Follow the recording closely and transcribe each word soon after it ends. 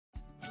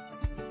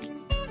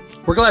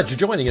We're glad you're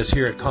joining us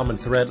here at Common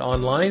Thread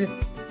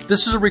Online.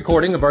 This is a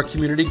recording of our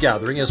community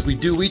gathering as we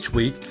do each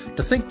week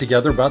to think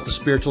together about the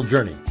spiritual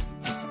journey.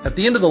 At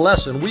the end of the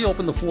lesson, we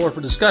open the floor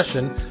for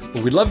discussion,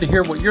 but we'd love to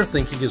hear what you're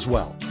thinking as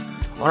well.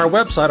 On our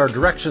website are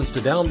directions to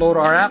download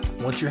our app.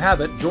 Once you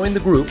have it, join the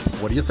group.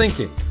 What are you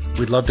thinking?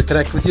 We'd love to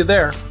connect with you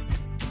there.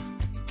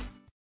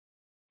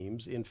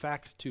 In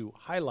fact, to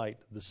highlight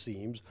the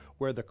seams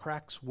where the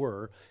cracks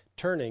were,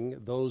 turning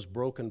those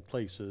broken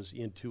places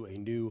into a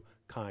new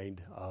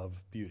kind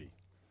of beauty.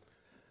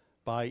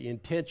 By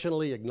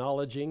intentionally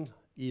acknowledging,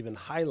 even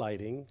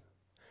highlighting,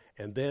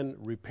 and then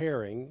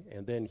repairing,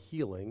 and then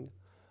healing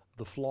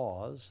the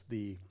flaws,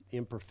 the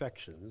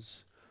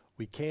imperfections,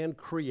 we can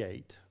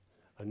create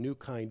a new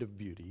kind of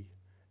beauty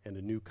and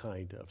a new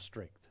kind of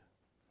strength.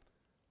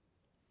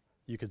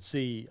 You can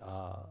see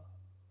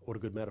what a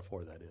good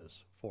metaphor that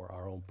is for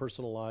our own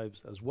personal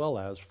lives as well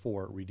as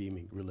for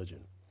redeeming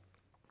religion.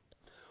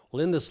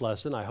 Well, in this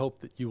lesson, I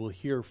hope that you will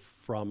hear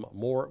from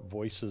more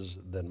voices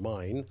than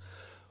mine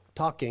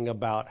talking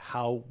about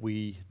how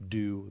we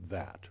do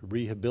that.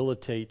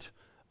 Rehabilitate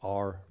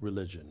our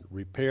religion,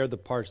 repair the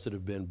parts that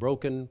have been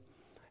broken,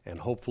 and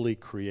hopefully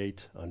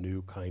create a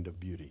new kind of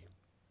beauty.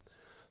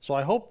 So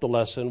I hope the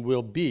lesson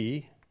will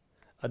be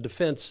a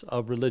defense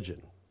of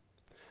religion,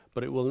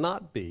 but it will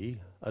not be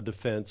a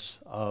defense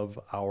of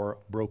our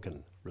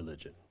broken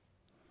religion.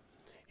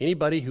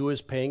 Anybody who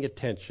is paying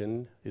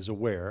attention is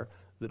aware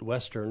that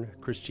Western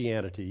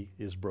Christianity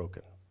is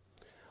broken.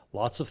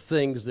 Lots of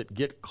things that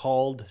get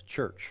called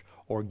church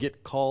or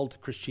get called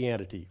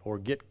Christianity or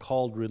get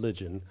called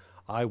religion,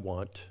 I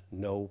want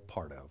no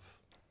part of.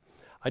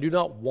 I do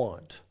not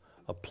want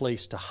a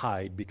place to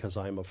hide because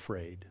I'm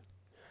afraid.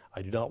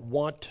 I do not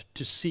want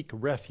to seek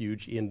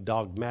refuge in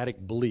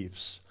dogmatic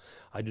beliefs.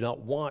 I do not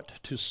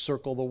want to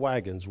circle the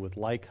wagons with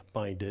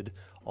like-minded,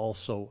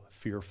 also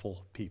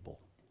fearful people.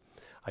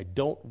 I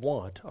don't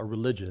want a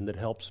religion that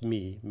helps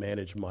me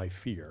manage my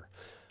fear,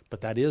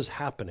 but that is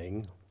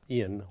happening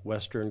in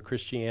Western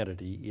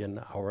Christianity in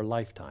our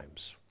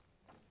lifetimes.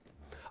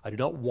 I do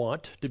not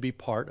want to be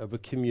part of a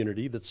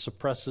community that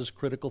suppresses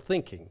critical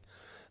thinking,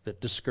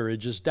 that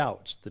discourages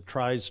doubts, that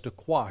tries to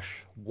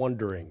quash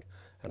wondering,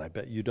 and I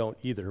bet you don't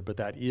either, but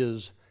that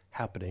is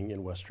happening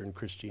in Western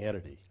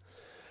Christianity.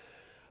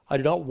 I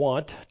do not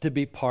want to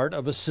be part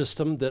of a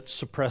system that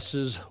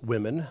suppresses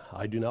women.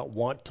 I do not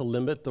want to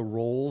limit the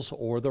roles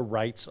or the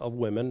rights of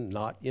women,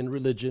 not in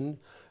religion,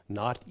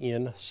 not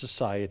in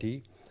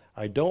society.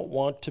 I don't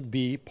want to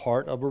be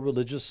part of a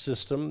religious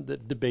system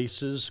that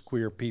debases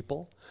queer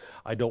people.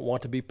 I don't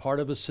want to be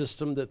part of a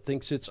system that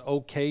thinks it's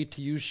okay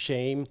to use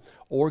shame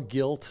or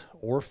guilt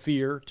or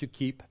fear to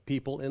keep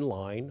people in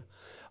line.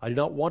 I do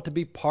not want to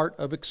be part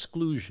of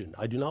exclusion.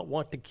 I do not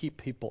want to keep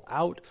people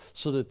out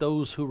so that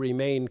those who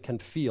remain can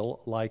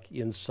feel like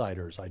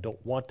insiders. I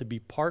don't want to be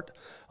part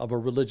of a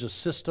religious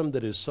system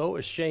that is so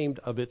ashamed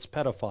of its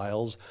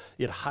pedophiles,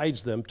 it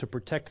hides them to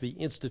protect the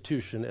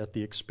institution at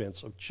the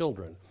expense of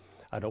children.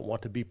 I don't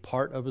want to be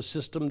part of a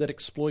system that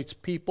exploits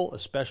people,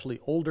 especially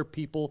older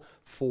people,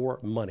 for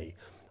money.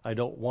 I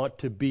don't want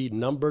to be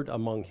numbered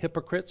among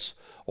hypocrites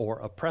or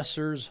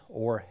oppressors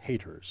or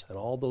haters. And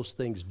all those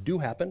things do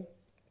happen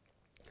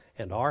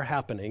and are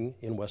happening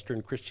in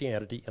Western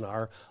Christianity in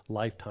our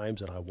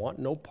lifetimes, and I want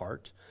no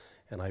part,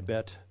 and I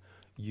bet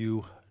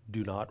you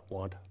do not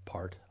want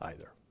part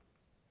either.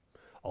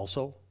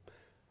 Also,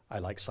 I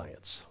like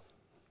science.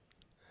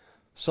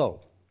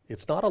 So,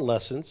 it's not a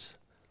lesson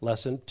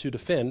to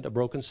defend a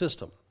broken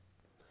system.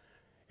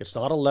 It's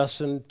not a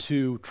lesson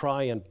to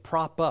try and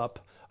prop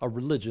up a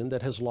religion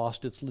that has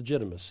lost its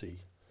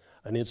legitimacy,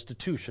 an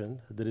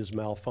institution that is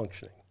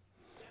malfunctioning.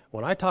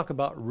 When I talk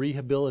about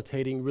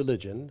rehabilitating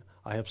religion,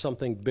 I have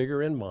something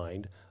bigger in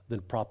mind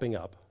than propping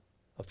up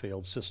a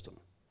failed system.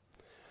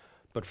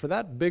 But for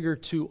that bigger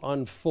to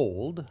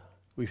unfold,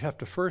 we have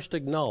to first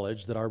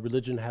acknowledge that our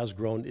religion has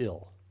grown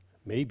ill,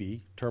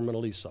 maybe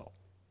terminally so.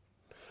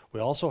 We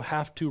also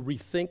have to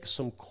rethink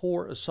some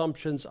core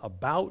assumptions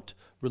about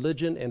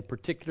religion and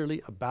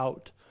particularly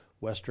about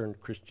Western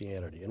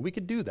Christianity. And we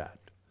could do that.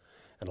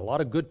 And a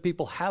lot of good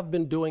people have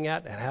been doing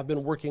it and have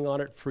been working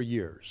on it for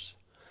years,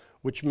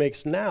 which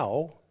makes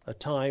now a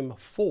time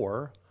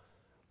for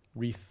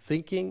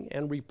rethinking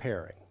and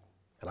repairing.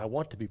 And I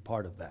want to be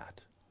part of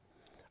that.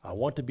 I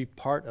want to be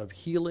part of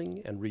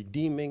healing and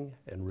redeeming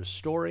and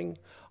restoring.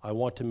 I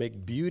want to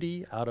make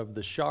beauty out of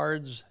the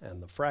shards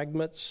and the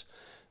fragments.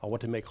 I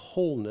want to make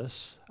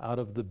wholeness out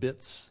of the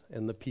bits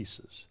and the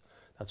pieces.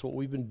 That's what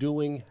we've been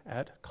doing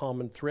at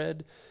Common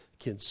Thread,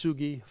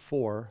 Kintsugi,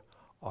 for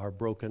our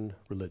broken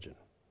religion.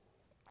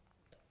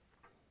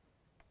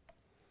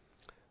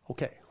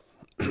 Okay,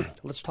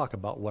 let's talk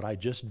about what I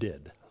just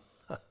did.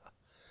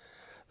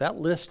 That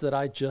list that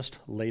I just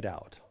laid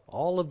out,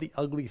 all of the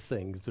ugly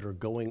things that are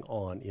going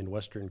on in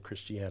Western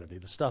Christianity,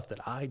 the stuff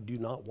that I do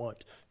not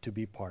want to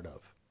be part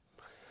of,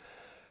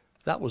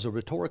 that was a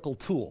rhetorical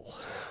tool.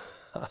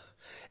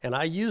 And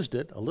I used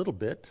it a little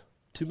bit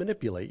to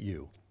manipulate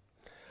you.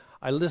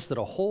 I listed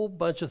a whole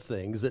bunch of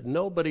things that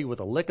nobody with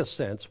a lick of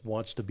sense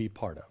wants to be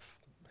part of.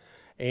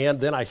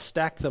 And then I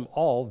stacked them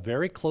all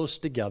very close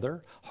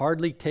together,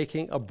 hardly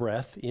taking a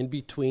breath in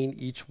between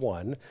each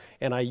one.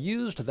 And I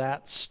used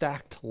that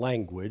stacked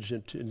language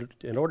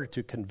in order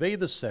to convey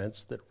the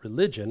sense that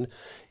religion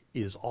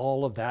is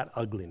all of that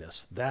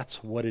ugliness.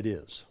 That's what it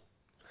is.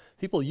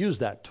 People use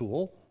that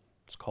tool.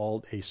 It's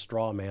called a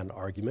straw man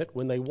argument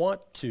when they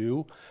want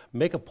to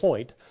make a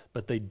point,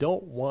 but they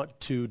don't want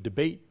to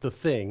debate the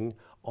thing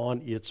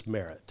on its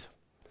merit.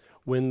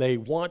 When they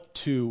want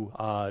to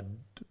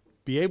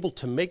be able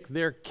to make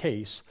their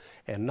case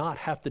and not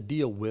have to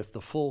deal with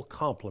the full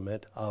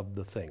complement of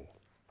the thing.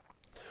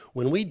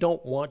 When we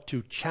don't want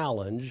to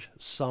challenge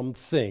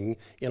something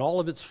in all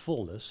of its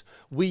fullness,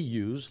 we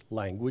use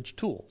language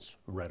tools,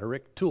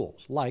 rhetoric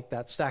tools, like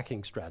that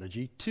stacking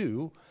strategy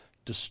to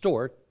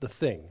distort the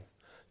thing,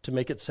 to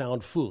make it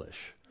sound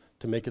foolish,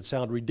 to make it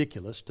sound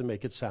ridiculous, to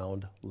make it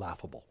sound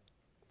laughable.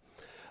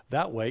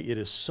 That way, it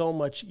is so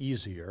much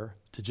easier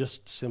to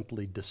just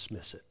simply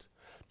dismiss it,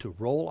 to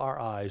roll our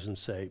eyes and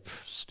say,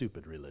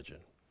 stupid religion.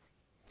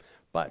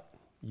 But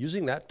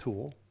using that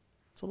tool,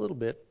 it's a little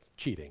bit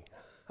cheating.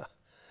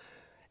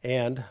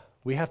 And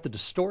we have to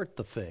distort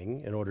the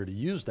thing in order to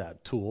use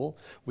that tool.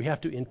 We have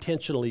to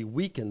intentionally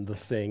weaken the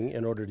thing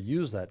in order to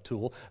use that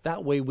tool.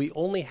 That way we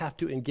only have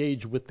to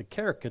engage with the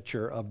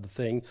caricature of the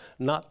thing,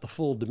 not the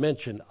full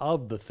dimension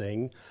of the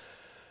thing.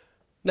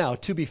 Now,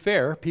 to be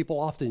fair, people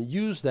often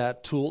use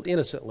that tool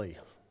innocently,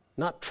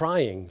 not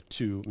trying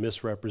to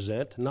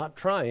misrepresent, not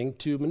trying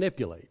to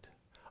manipulate.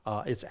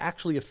 It's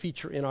actually a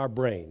feature in our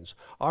brains.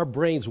 Our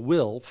brains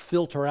will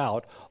filter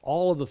out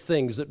all of the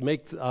things that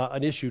make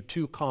an issue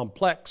too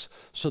complex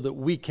so that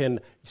we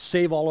can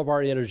save all of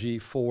our energy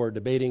for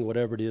debating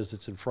whatever it is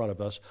that's in front of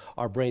us.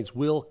 Our brains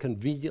will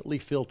conveniently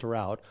filter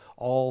out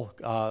all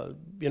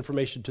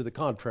information to the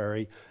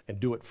contrary and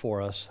do it for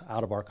us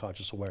out of our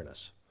conscious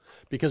awareness.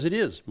 Because it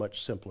is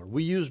much simpler.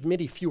 We use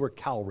many fewer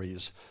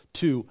calories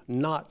to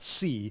not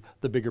see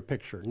the bigger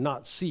picture,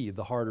 not see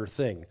the harder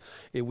thing.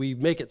 We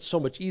make it so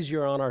much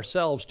easier on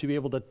ourselves to be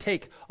able to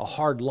take a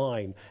hard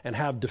line and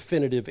have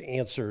definitive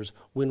answers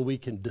when we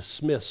can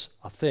dismiss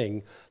a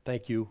thing.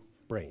 Thank you,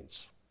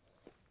 brains.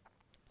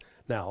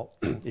 Now,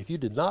 if you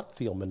did not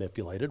feel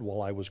manipulated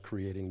while I was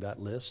creating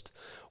that list,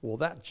 well,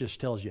 that just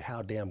tells you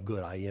how damn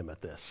good I am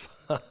at this.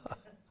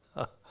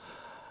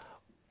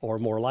 Or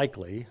more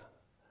likely,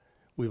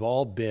 we've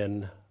all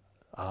been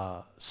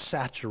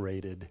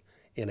saturated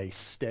in a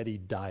steady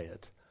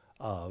diet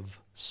of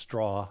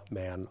straw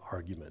man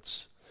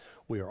arguments.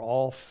 We are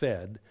all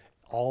fed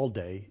all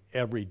day,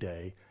 every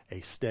day,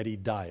 a steady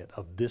diet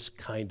of this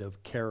kind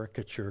of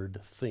caricatured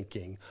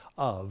thinking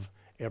of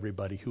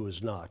everybody who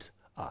is not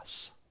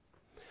us.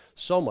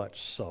 So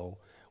much so,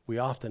 we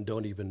often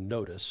don't even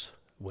notice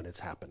when it's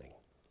happening.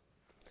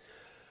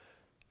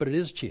 But it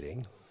is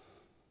cheating,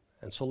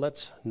 and so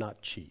let's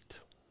not cheat.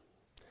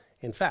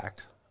 In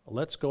fact,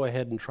 let's go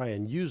ahead and try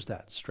and use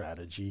that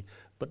strategy,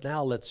 but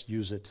now let's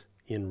use it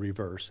in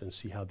reverse and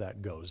see how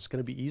that goes. It's going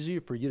to be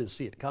easier for you to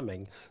see it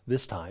coming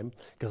this time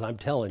because I'm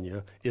telling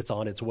you it's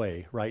on its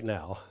way right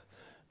now,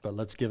 but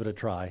let's give it a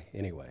try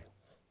anyway.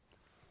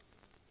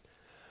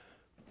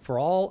 For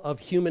all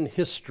of human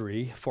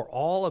history, for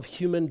all of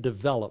human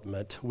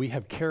development, we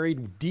have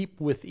carried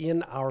deep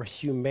within our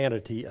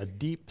humanity a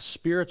deep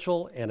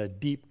spiritual and a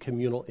deep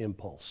communal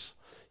impulse.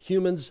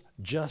 Humans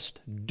just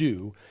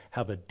do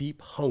have a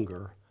deep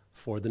hunger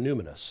for the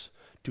numinous,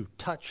 to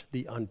touch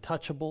the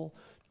untouchable,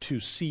 to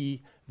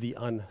see the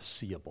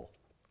unseeable.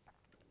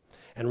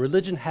 And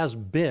religion has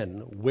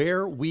been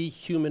where we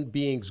human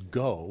beings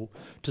go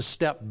to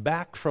step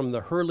back from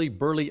the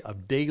hurly-burly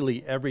of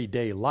daily,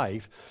 everyday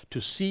life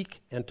to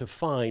seek and to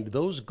find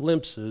those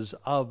glimpses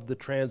of the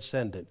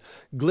transcendent,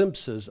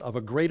 glimpses of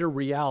a greater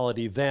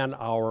reality than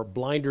our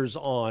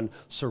blinders-on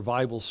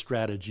survival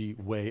strategy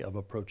way of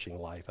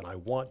approaching life. And I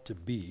want to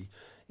be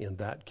in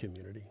that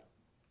community.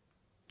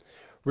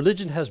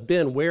 Religion has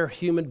been where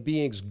human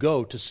beings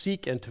go to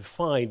seek and to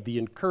find the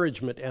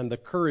encouragement and the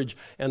courage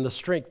and the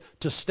strength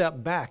to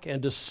step back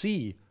and to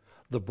see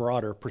the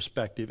broader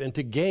perspective and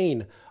to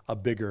gain a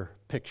bigger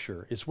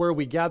picture. It's where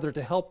we gather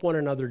to help one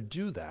another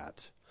do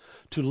that,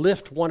 to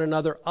lift one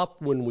another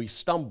up when we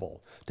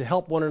stumble, to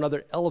help one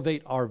another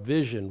elevate our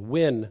vision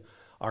when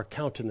our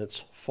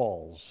countenance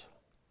falls.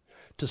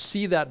 To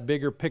see that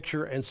bigger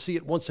picture and see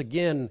it once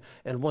again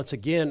and once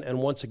again and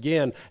once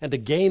again, and to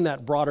gain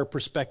that broader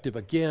perspective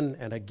again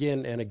and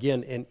again and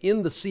again, and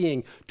in the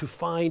seeing to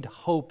find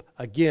hope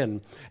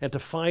again, and to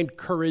find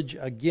courage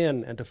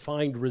again, and to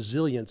find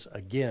resilience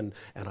again.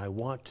 And I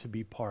want to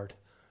be part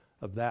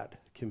of that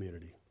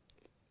community.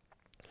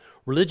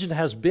 Religion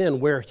has been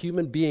where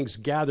human beings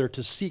gather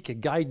to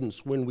seek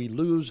guidance when we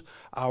lose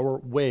our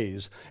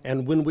ways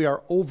and when we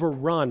are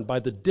overrun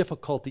by the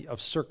difficulty of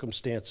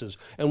circumstances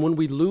and when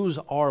we lose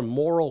our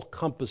moral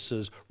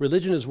compasses.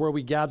 Religion is where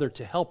we gather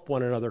to help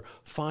one another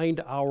find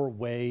our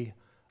way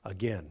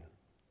again.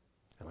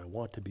 And I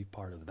want to be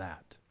part of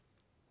that.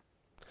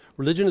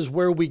 Religion is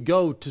where we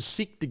go to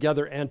seek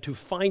together and to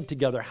find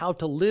together how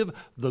to live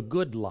the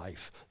good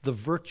life, the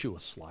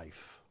virtuous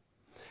life.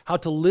 how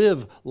to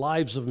live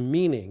lives of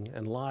meaning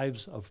and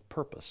lives of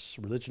purpose.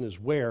 Religion is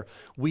where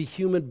we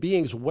human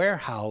beings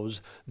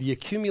warehouse the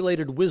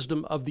accumulated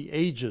wisdom of the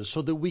ages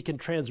so that we can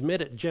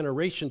transmit it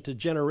generation to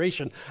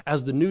generation.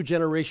 As the new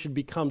generation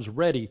becomes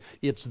ready,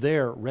 it's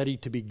there, ready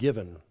to be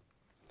given.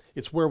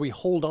 It's where we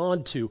hold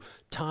on to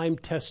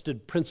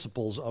time-tested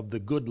principles of the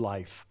good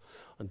life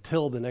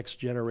until the next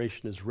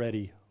generation is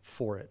ready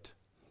for it.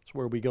 It's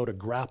where we go to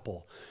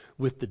grapple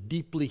with the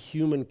deeply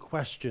human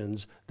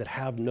questions that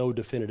have no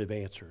definitive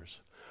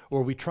answers,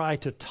 or we try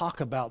to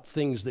talk about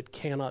things that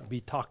cannot be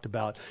talked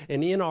about,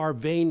 and in our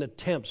vain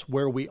attempts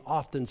where we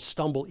often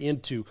stumble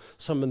into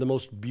some of the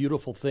most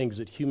beautiful things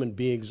that human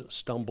beings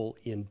stumble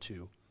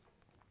into.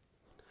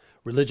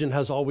 Religion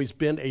has always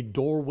been a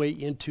doorway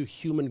into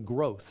human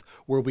growth,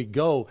 where we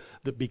go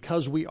that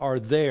because we are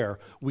there,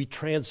 we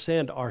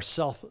transcend our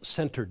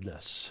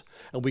self-centeredness,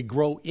 and we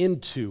grow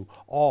into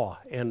awe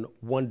and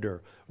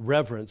wonder,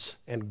 reverence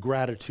and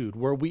gratitude,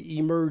 where we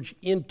emerge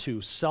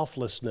into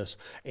selflessness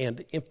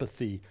and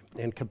empathy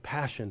and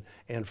compassion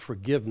and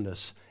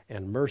forgiveness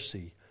and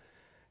mercy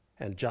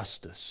and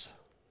justice.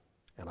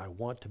 And I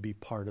want to be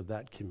part of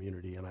that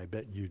community, and I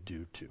bet you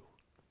do too.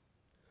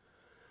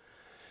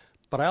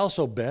 But I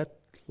also bet,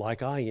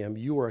 like I am,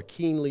 you are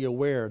keenly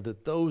aware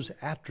that those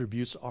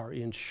attributes are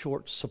in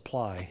short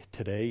supply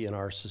today in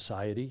our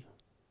society.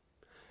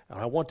 And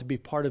I want to be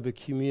part of a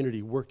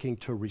community working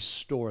to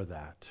restore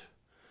that,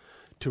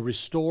 to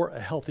restore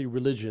a healthy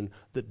religion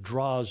that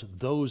draws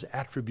those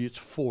attributes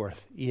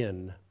forth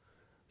in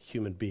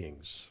human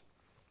beings.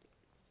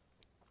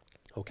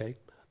 Okay,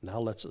 now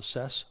let's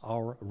assess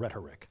our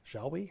rhetoric,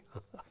 shall we?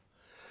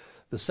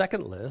 The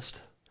second list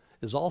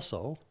is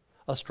also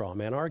a straw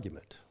man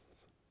argument.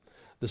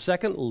 The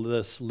second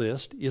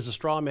list is a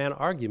straw man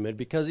argument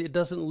because it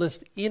doesn't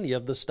list any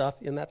of the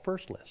stuff in that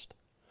first list.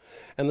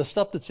 And the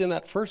stuff that's in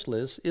that first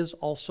list is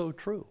also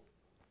true.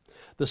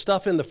 The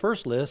stuff in the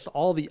first list,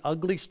 all the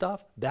ugly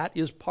stuff, that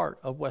is part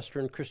of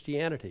Western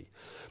Christianity.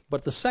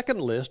 But the second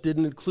list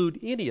didn't include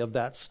any of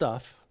that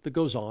stuff that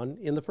goes on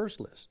in the first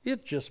list.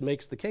 It just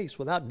makes the case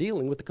without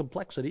dealing with the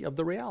complexity of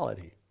the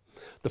reality.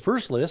 The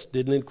first list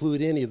didn't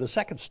include any of the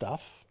second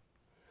stuff.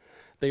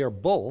 They are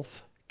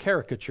both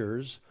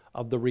caricatures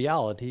of the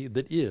reality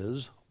that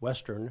is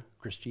Western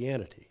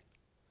Christianity.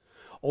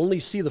 Only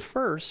see the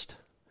first,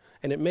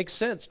 and it makes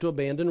sense to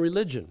abandon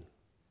religion.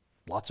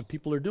 Lots of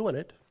people are doing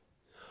it.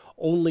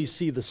 Only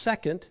see the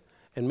second,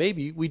 and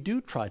maybe we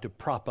do try to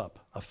prop up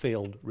a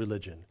failed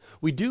religion.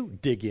 We do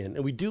dig in,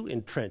 and we do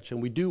entrench,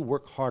 and we do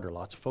work harder.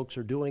 Lots of folks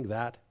are doing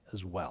that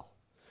as well.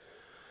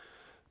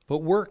 But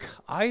work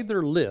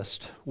either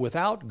list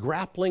without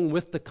grappling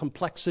with the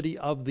complexity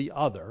of the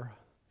other,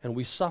 and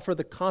we suffer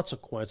the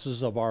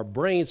consequences of our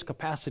brain's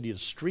capacity to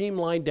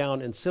streamline down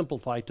and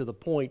simplify to the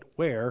point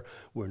where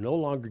we're no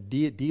longer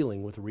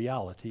dealing with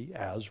reality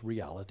as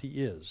reality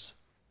is.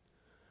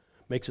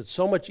 Makes it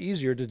so much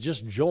easier to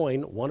just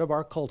join one of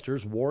our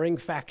culture's warring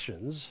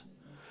factions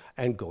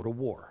and go to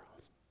war.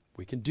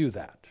 We can do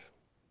that.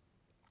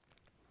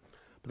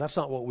 But that's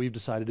not what we've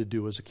decided to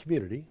do as a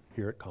community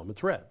here at Common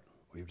Thread.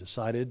 We've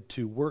decided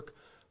to work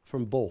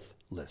from both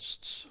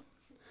lists.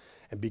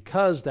 And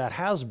because that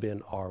has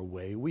been our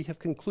way, we have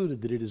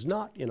concluded that it is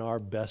not in our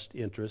best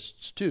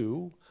interests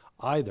to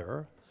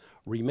either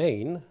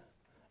remain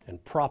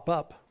and prop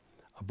up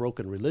a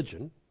broken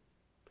religion,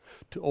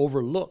 to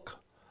overlook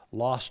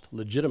lost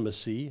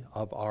legitimacy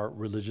of our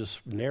religious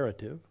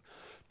narrative,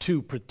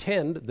 to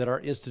pretend that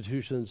our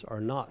institutions are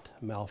not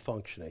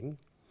malfunctioning,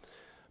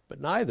 but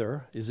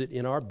neither is it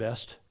in our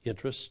best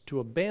interests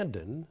to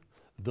abandon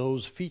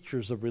those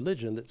features of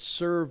religion that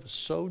serve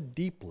so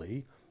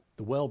deeply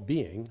the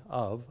well-being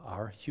of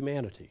our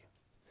humanity.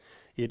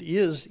 It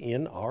is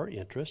in our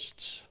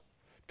interests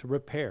to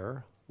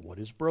repair what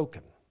is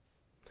broken,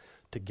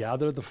 to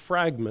gather the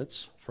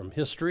fragments from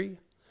history,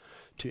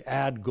 to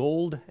add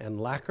gold and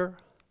lacquer,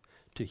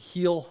 to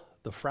heal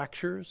the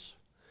fractures,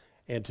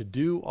 and to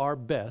do our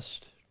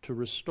best to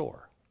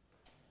restore.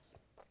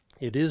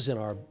 It is in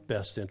our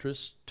best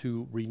interest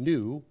to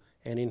renew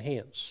and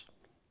enhance,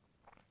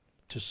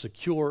 to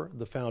secure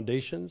the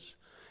foundations,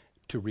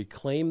 to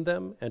reclaim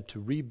them and to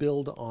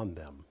rebuild on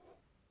them,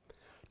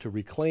 to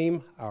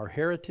reclaim our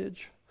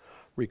heritage,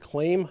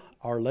 reclaim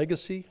our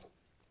legacy.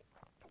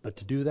 But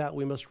to do that,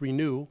 we must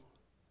renew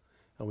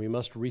and we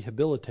must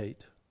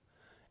rehabilitate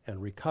and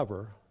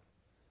recover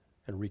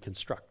and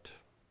reconstruct.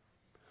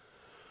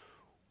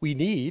 We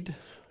need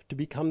to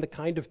become the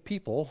kind of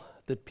people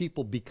that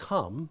people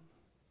become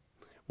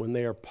when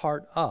they are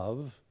part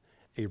of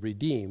a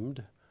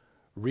redeemed,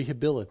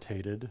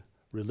 rehabilitated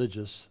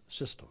religious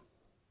system.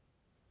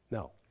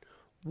 Now,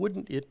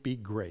 wouldn't it be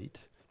great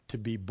to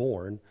be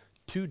born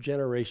 2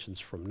 generations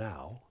from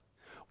now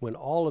when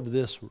all of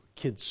this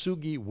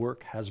kintsugi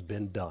work has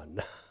been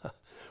done?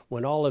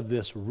 When all of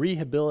this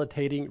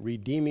rehabilitating,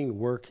 redeeming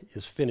work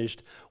is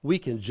finished, we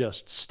can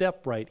just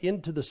step right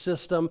into the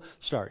system,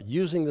 start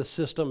using the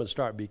system, and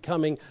start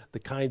becoming the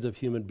kinds of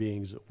human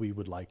beings that we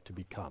would like to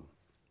become.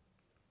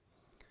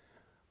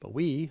 But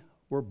we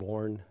were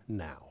born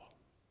now.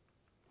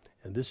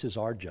 And this is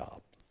our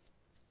job.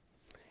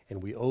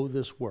 And we owe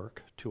this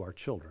work to our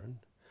children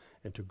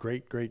and to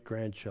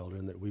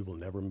great-great-grandchildren that we will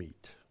never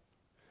meet.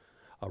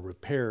 A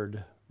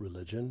repaired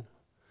religion,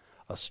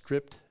 a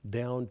stripped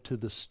down to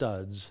the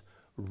studs,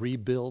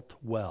 rebuilt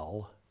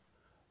well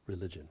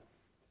religion.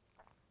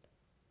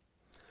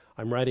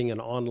 I'm writing an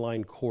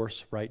online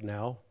course right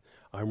now.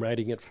 I'm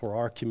writing it for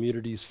our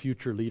community's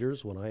future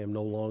leaders when I am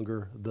no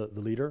longer the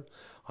leader.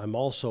 I'm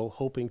also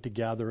hoping to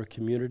gather a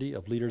community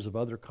of leaders of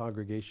other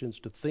congregations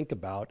to think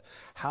about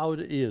how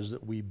it is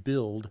that we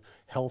build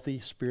healthy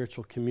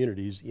spiritual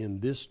communities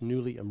in this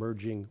newly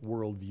emerging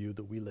worldview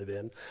that we live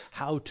in,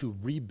 how to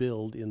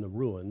rebuild in the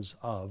ruins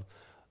of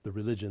the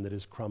religion that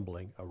is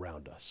crumbling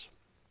around us.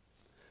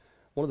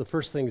 One of the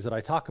first things that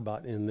I talk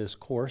about in this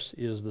course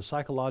is the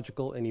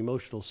psychological and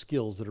emotional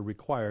skills that are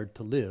required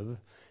to live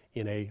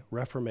in a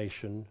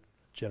Reformation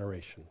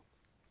generation.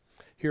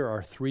 Here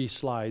are 3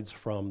 slides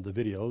from the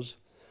videos.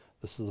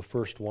 This is the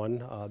first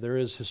one. There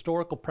is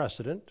historical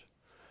precedent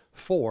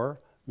for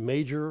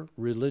major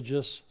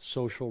religious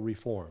social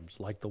reforms,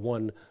 like the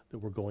one that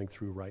we're going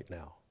through right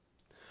now.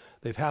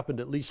 They've happened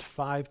at least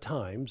 5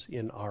 times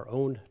in our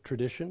own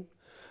tradition.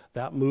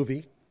 That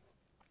movie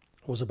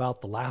was about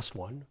the last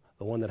one,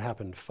 the one that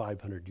happened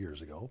 500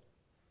 years ago.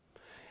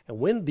 And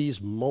when these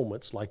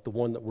moments, like the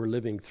one that we're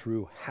living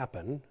through,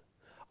 happen,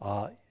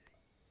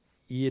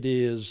 it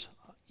is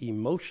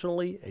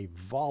emotionally a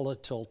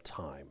volatile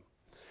time.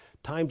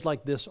 Times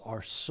like this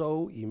are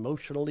so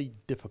emotionally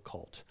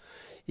difficult.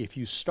 If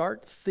you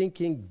start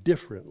thinking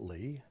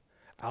differently,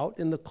 out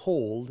in the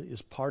cold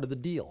is part of the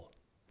deal.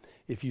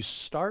 If you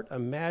start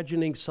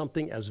imagining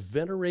something as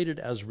venerated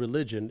as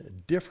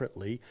religion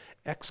differently,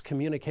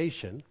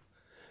 excommunication,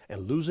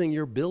 and losing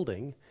your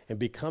building and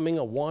becoming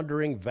a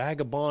wandering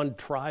vagabond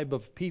tribe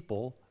of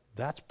people,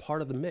 that's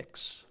part of the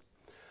mix.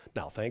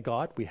 Now, thank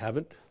God we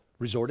haven't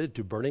resorted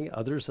to burning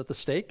others at the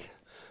stake,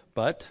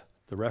 but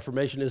the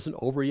Reformation isn't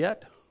over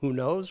yet. Who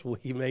knows?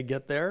 We may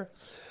get there.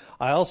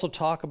 I also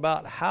talk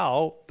about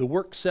how the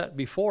work set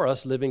before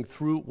us living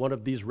through one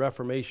of these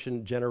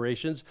Reformation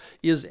generations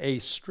is a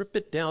strip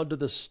it down to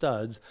the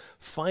studs,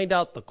 find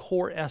out the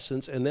core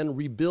essence, and then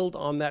rebuild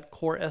on that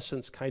core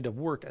essence kind of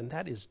work, and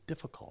that is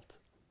difficult.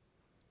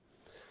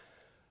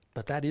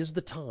 But that is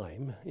the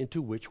time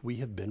into which we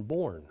have been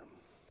born.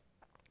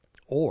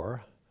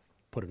 Or,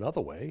 put another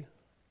way,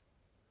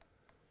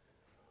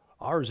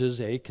 ours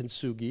is a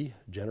kintsugi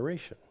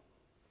generation.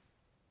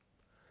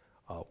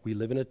 We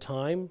live in a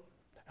time,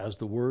 as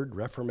the word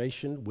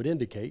Reformation would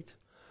indicate,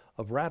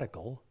 of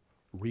radical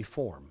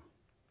reform.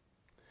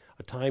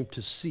 A time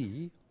to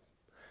see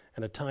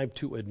and a time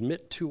to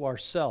admit to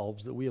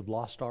ourselves that we have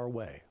lost our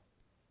way.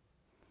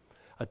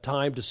 A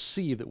time to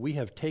see that we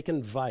have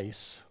taken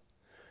vice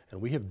and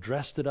we have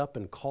dressed it up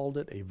and called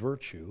it a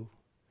virtue,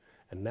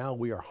 and now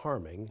we are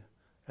harming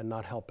and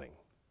not helping.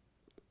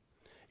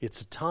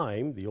 It's a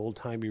time, the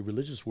old-timey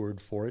religious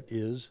word for it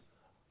is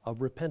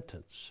of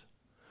repentance.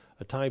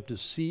 A time to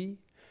see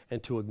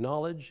and to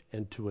acknowledge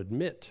and to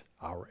admit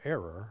our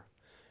error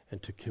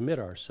and to commit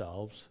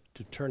ourselves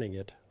to turning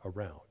it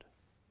around.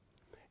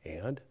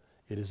 And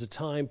it is a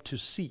time to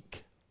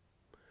seek.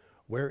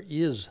 Where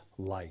is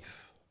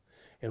life?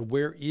 And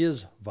where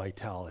is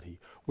vitality?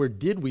 Where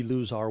did we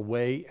lose our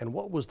way? And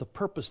what was the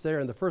purpose there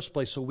in the first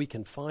place so we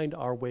can find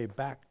our way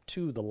back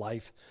to the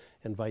life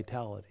and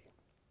vitality?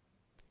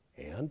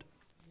 And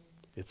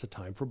it's a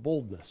time for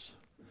boldness.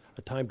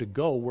 A time to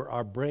go where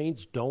our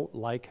brains don't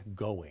like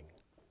going.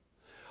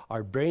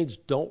 Our brains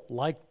don't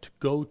like to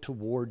go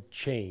toward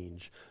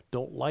change,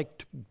 don't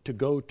like to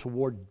go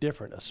toward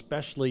different,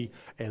 especially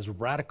as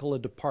radical a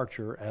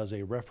departure as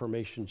a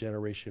Reformation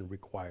generation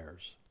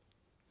requires.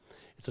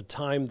 It's a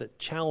time that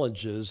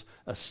challenges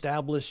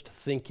established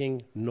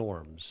thinking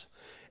norms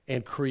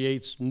and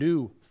creates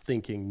new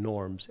thinking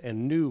norms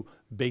and new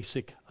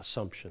basic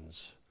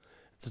assumptions.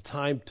 It's a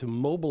time to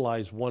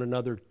mobilize one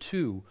another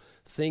to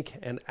think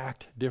and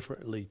act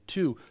differently,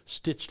 to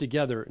stitch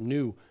together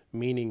new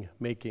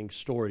meaning-making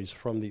stories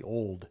from the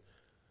old.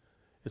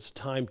 It's a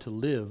time to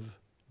live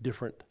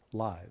different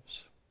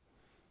lives.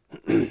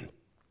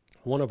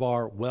 One of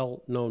our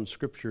well-known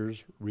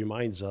scriptures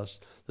reminds us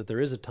that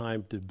there is a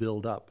time to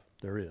build up.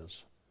 There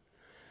is.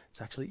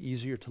 It's actually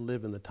easier to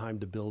live in the time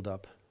to build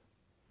up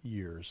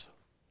years,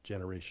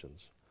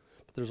 generations.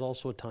 But there's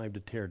also a time to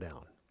tear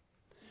down.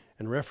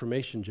 And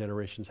Reformation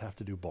generations have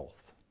to do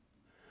both.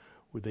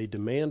 They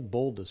demand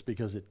boldness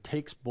because it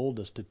takes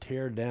boldness to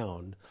tear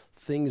down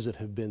things that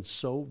have been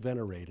so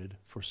venerated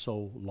for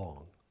so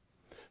long.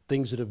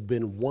 Things that have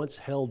been once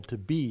held to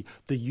be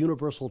the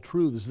universal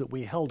truths that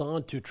we held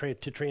on to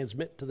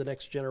transmit to the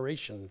next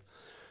generation.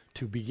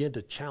 To begin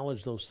to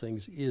challenge those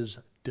things is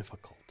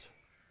difficult.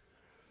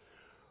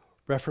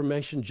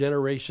 Reformation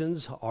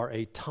generations are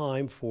a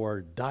time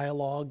for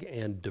dialogue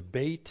and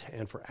debate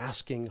and for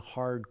asking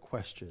hard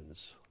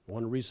questions.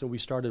 One reason we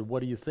started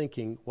What Are You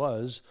Thinking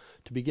was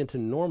to begin to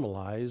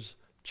normalize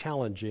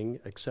challenging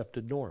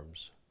accepted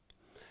norms.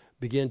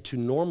 Begin to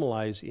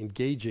normalize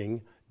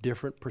engaging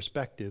different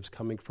perspectives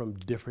coming from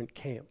different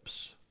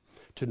camps.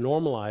 to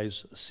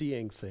normalize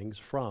seeing things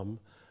from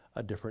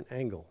a different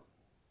angle.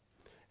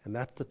 And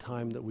that's the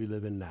time that we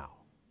live in now.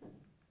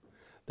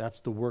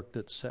 That's the work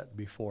that's set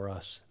before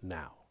us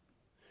now.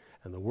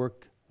 And the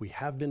work we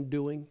have been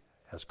doing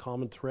as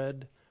common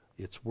thread,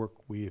 it's work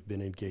we have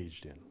been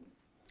engaged in.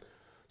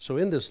 So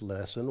in this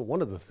lesson,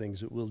 one of the things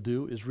that we'll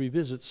do is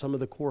revisit some of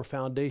the core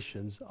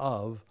foundations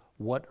of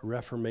what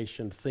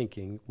Reformation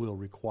thinking will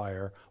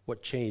require,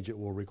 what change it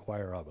will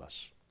require of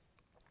us.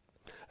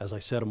 As I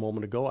said a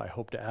moment ago, I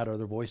hope to add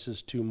other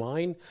voices to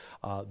mine,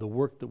 the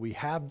work that we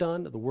have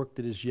done, the work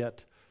that is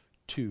yet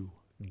to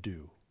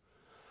do.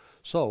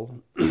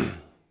 So,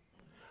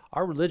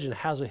 our religion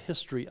has a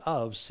history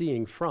of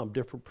seeing from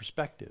different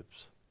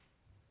perspectives.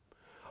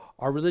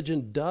 Our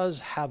religion does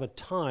have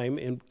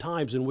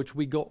times in which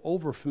we go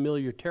over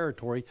familiar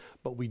territory,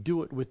 but we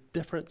do it with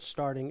different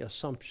starting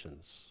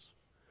assumptions.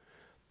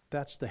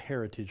 That's the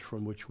heritage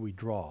from which we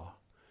draw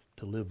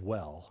to live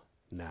well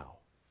now.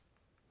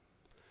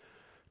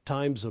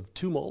 Times of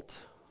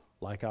tumult,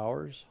 like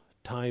ours,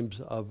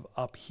 times of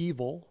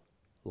upheaval,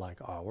 like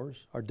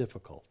ours, are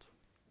difficult.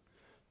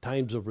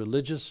 Times of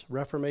religious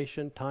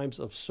reformation, times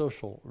of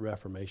social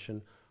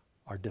reformation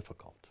are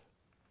difficult.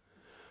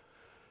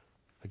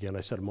 Again,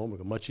 I said a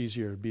moment ago, much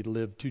easier it would be to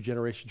live 2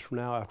 generations from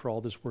now after all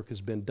this work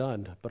has been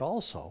done, but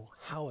also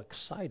how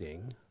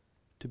exciting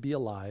to be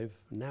alive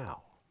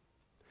now.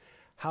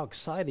 How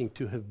exciting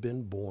to have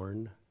been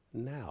born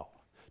now.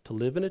 To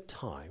live in a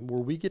time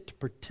where we get to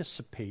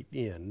participate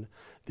in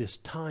this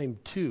time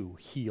to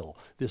heal,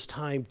 this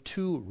time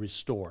to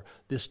restore,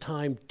 this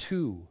time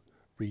to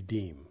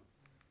redeem.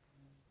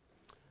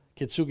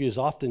 Kintsugi is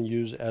often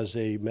used as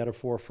a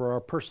metaphor for our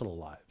personal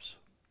lives,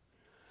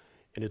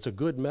 and it's a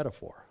good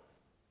metaphor.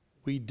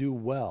 We do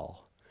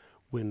well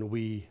when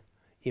we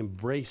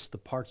embrace the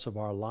parts of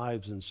our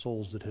lives and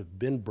souls that have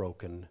been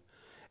broken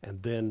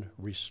and then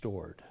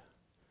restored.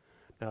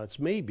 Now, it's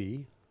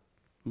maybe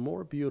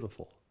more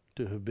beautiful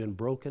to have been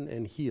broken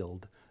and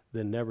healed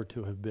than never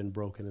to have been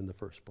broken in the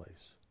first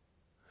place.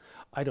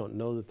 I don't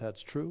know that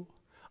that's true.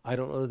 I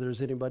don't know that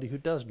there's anybody who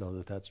does know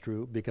that that's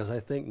true, because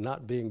I think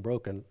not being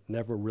broken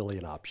never really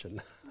an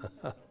option.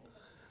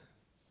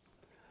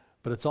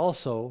 But it's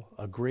also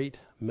a great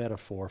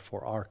metaphor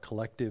for our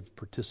collective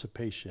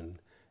participation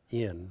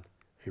in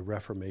a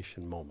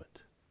Reformation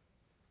moment.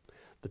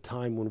 The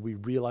time when we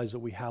realize that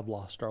we have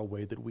lost our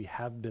way, that we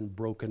have been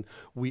broken,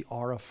 we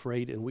are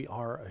afraid and we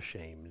are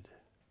ashamed.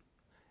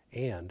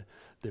 And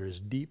there is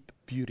deep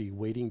beauty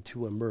waiting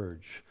to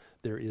emerge.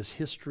 There is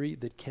history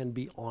that can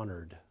be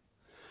honored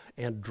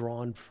and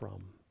drawn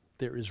from.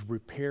 There is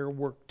repair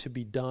work to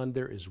be done.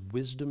 There is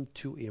wisdom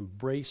to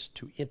embrace,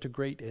 to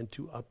integrate, and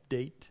to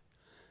update.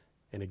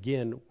 And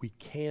again, we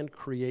can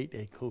create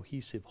a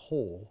cohesive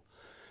whole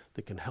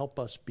that can help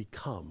us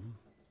become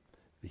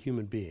the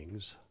human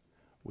beings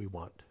we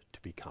want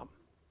to become.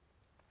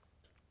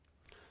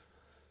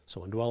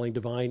 So, indwelling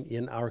divine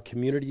in our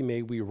community,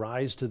 may we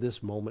rise to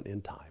this moment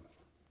in time.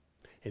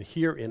 And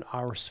here in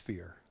our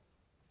sphere,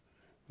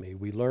 may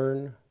we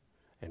learn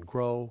and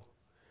grow,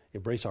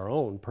 embrace our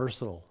own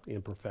personal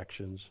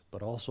imperfections,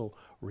 but also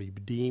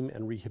redeem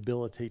and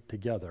rehabilitate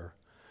together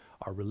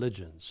our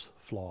religion's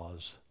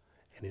flaws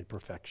and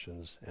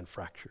imperfections and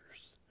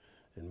fractures.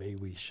 And may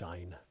we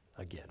shine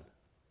again.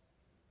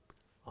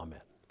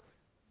 Amen.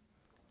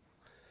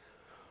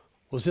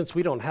 Well, since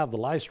we don't have the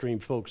live stream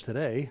folks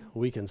today,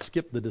 we can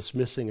skip the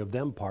dismissing of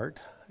them part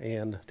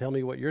and tell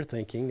me what you're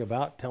thinking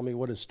about. Tell me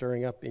what is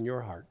stirring up in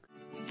your heart.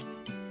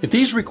 If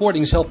these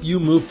recordings help you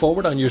move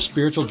forward on your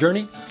spiritual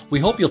journey, we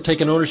hope you'll take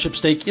an ownership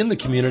stake in the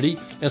community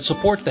and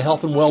support the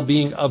health and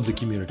well-being of the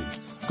community.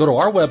 Go to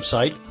our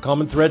website,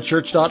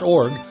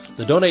 commonthreadchurch.org.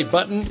 The donate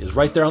button is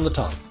right there on the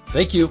top.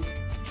 Thank you.